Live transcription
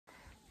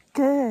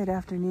Good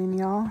afternoon,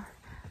 y'all.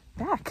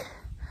 Back.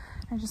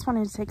 I just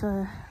wanted to take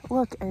a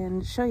look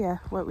and show you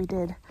what we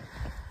did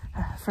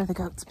for the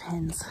goats'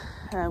 pens.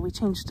 We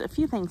changed a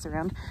few things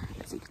around.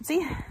 As you can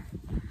see,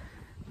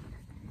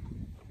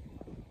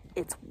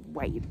 it's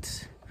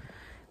white.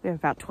 We have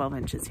about 12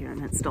 inches here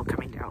and it's still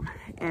coming down.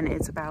 And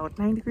it's about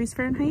 9 degrees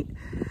Fahrenheit,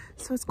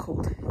 so it's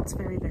cold. It's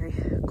very, very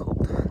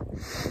cold.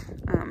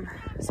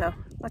 So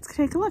let's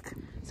take a look.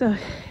 So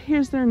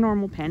here's their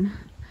normal pen,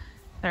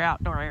 their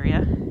outdoor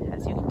area,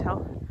 as you can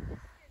tell,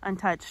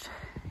 untouched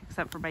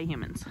except for by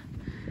humans.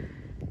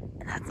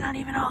 And that's not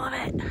even all of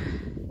it.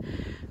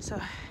 So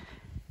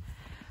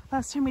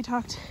last time we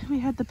talked, we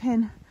had the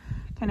pen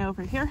kind of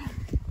over here,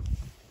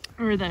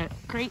 or the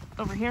crate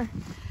over here.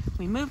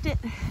 We moved it,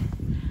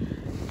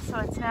 so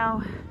it's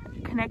now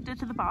connected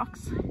to the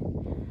box.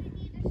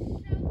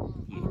 You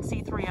can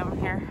see 3 of them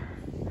here.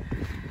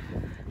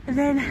 And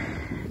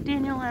then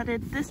Daniel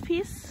added this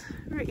piece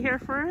right here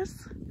for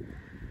us.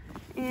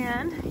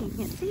 And you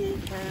can't see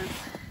because,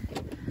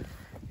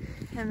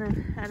 and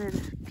then added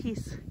a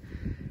piece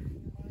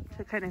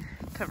to kind of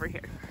cover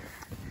here.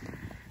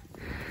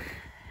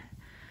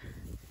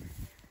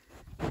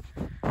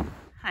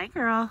 Hi,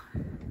 girl.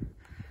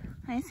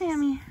 Hi,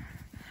 Sammy.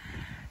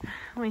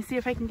 Let me see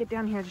if I can get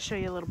down here to show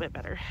you a little bit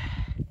better.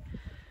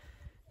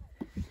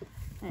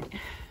 All right.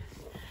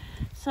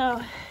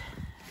 So,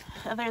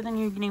 other than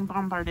you getting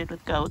bombarded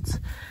with goats,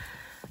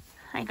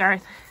 hi,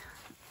 Garth.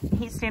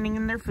 He's standing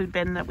in their food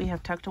bin that we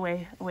have tucked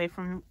away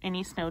from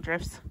any snow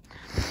drifts.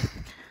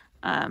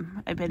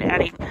 I've been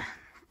adding,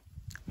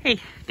 hey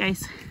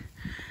guys,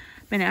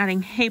 been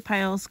adding hay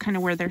piles kind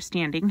of where they're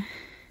standing.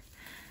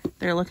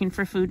 They're looking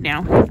for food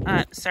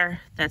now.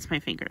 Sir, that's my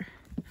finger.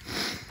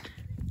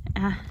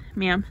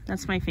 Ma'am,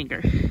 that's my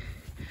finger.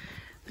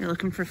 They're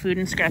looking for food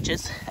and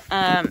scratches.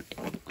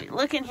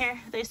 Look in here,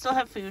 they still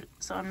have food,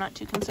 so I'm not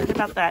too concerned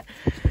about that.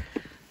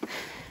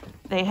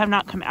 They have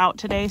not come out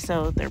today,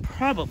 so they're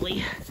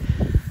probably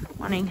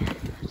wanting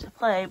to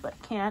play,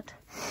 but can't.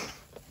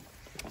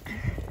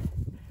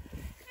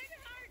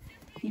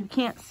 You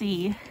can't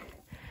see,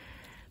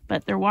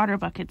 but their water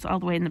bucket's all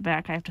the way in the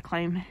back. I have to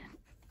climb.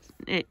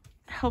 It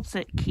helps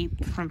it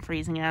keep from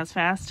freezing as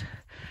fast,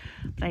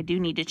 but I do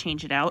need to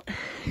change it out.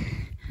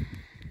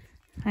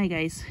 Hi,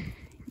 guys.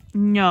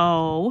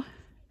 No,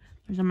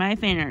 those are my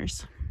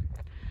fingers.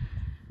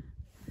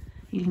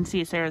 You can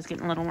see Sarah's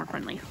getting a little more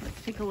friendly.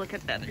 Let's take a look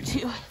at the other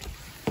 2.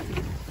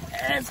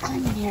 Let's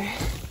climb in here.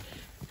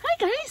 Hi,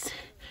 guys.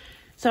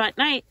 So at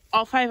night,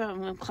 all 5 of them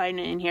will climb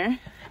in here.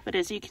 But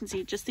as you can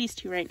see, just these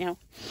 2 right now.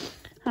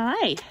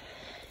 Hi.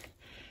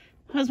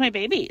 How's my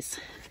babies?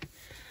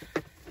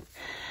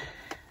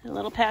 A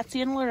little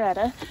Patsy and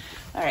Loretta.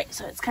 All right,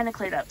 so it's kind of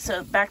cleared up.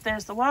 So back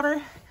there's the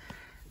water.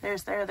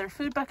 There's their other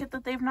food bucket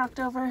that they've knocked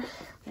over.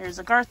 There's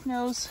a Garth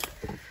nose.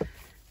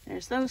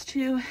 There's those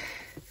 2.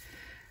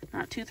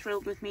 Not too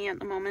thrilled with me at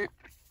the moment.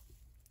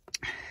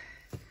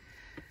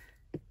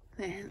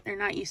 They're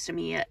not used to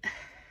me yet.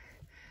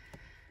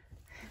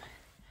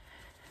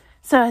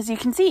 So as you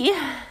can see,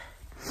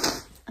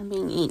 I'm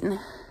being eaten.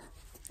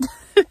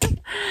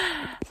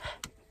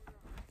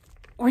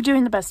 We're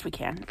doing the best we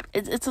can.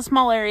 It's a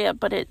small area,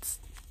 but it's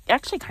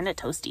actually kind of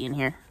toasty in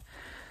here.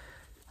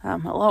 A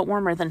lot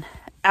warmer than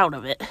out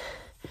of it.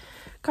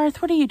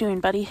 Garth, what are you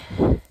doing, buddy?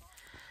 Can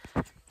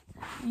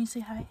you say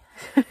hi?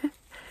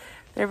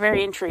 They're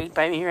very intrigued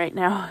by me right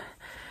now.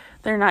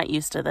 They're not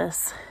used to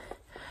this.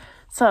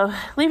 So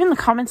leave in the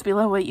comments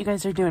below what you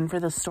guys are doing for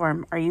this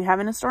storm. Are you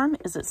having a storm?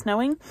 Is it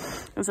snowing?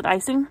 Is it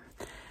icing?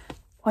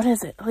 What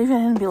is it? Leave it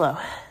in below.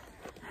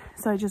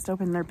 So I just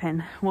opened their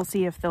pen. We'll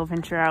see if they'll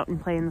venture out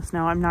and play in the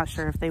snow. I'm not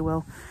sure if they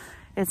will.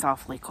 It's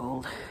awfully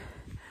cold.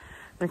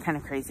 They're kind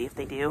of crazy if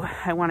they do.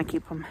 I want to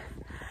keep them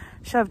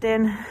shoved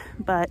in,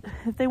 but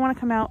if they want to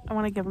come out, I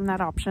want to give them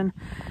that option.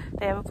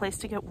 They have a place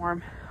to get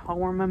warm. I'll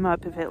warm them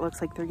up if it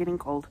looks like they're getting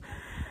cold.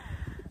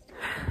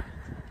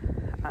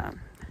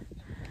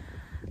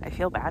 I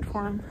feel bad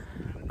for them,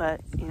 but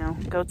you know,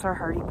 goats are a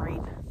hardy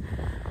breed,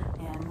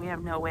 and we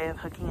have no way of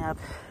hooking up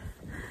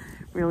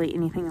really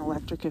anything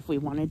electric if we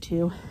wanted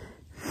to.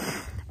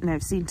 And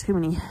I've seen too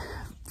many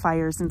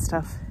fires and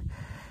stuff,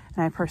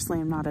 and I personally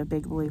am not a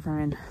big believer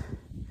in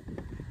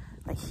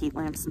like heat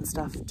lamps and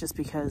stuff, just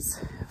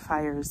because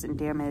fires and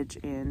damage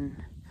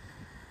and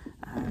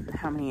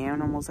how many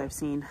animals I've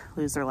seen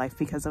lose their life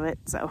because of it.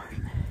 So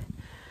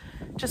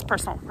just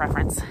personal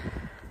preference.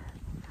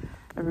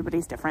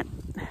 Everybody's different.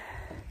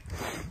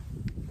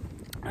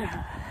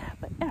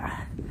 But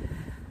yeah.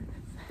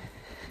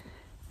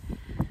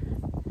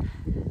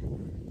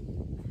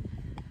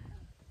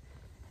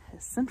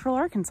 Central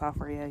Arkansas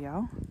for you,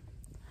 y'all.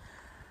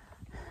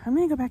 I'm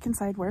gonna go back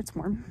inside where it's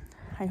warm.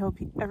 I hope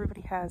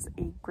everybody has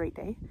a great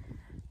day.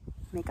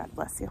 May God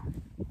bless you.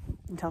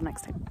 Until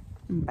next time.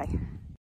 Bye.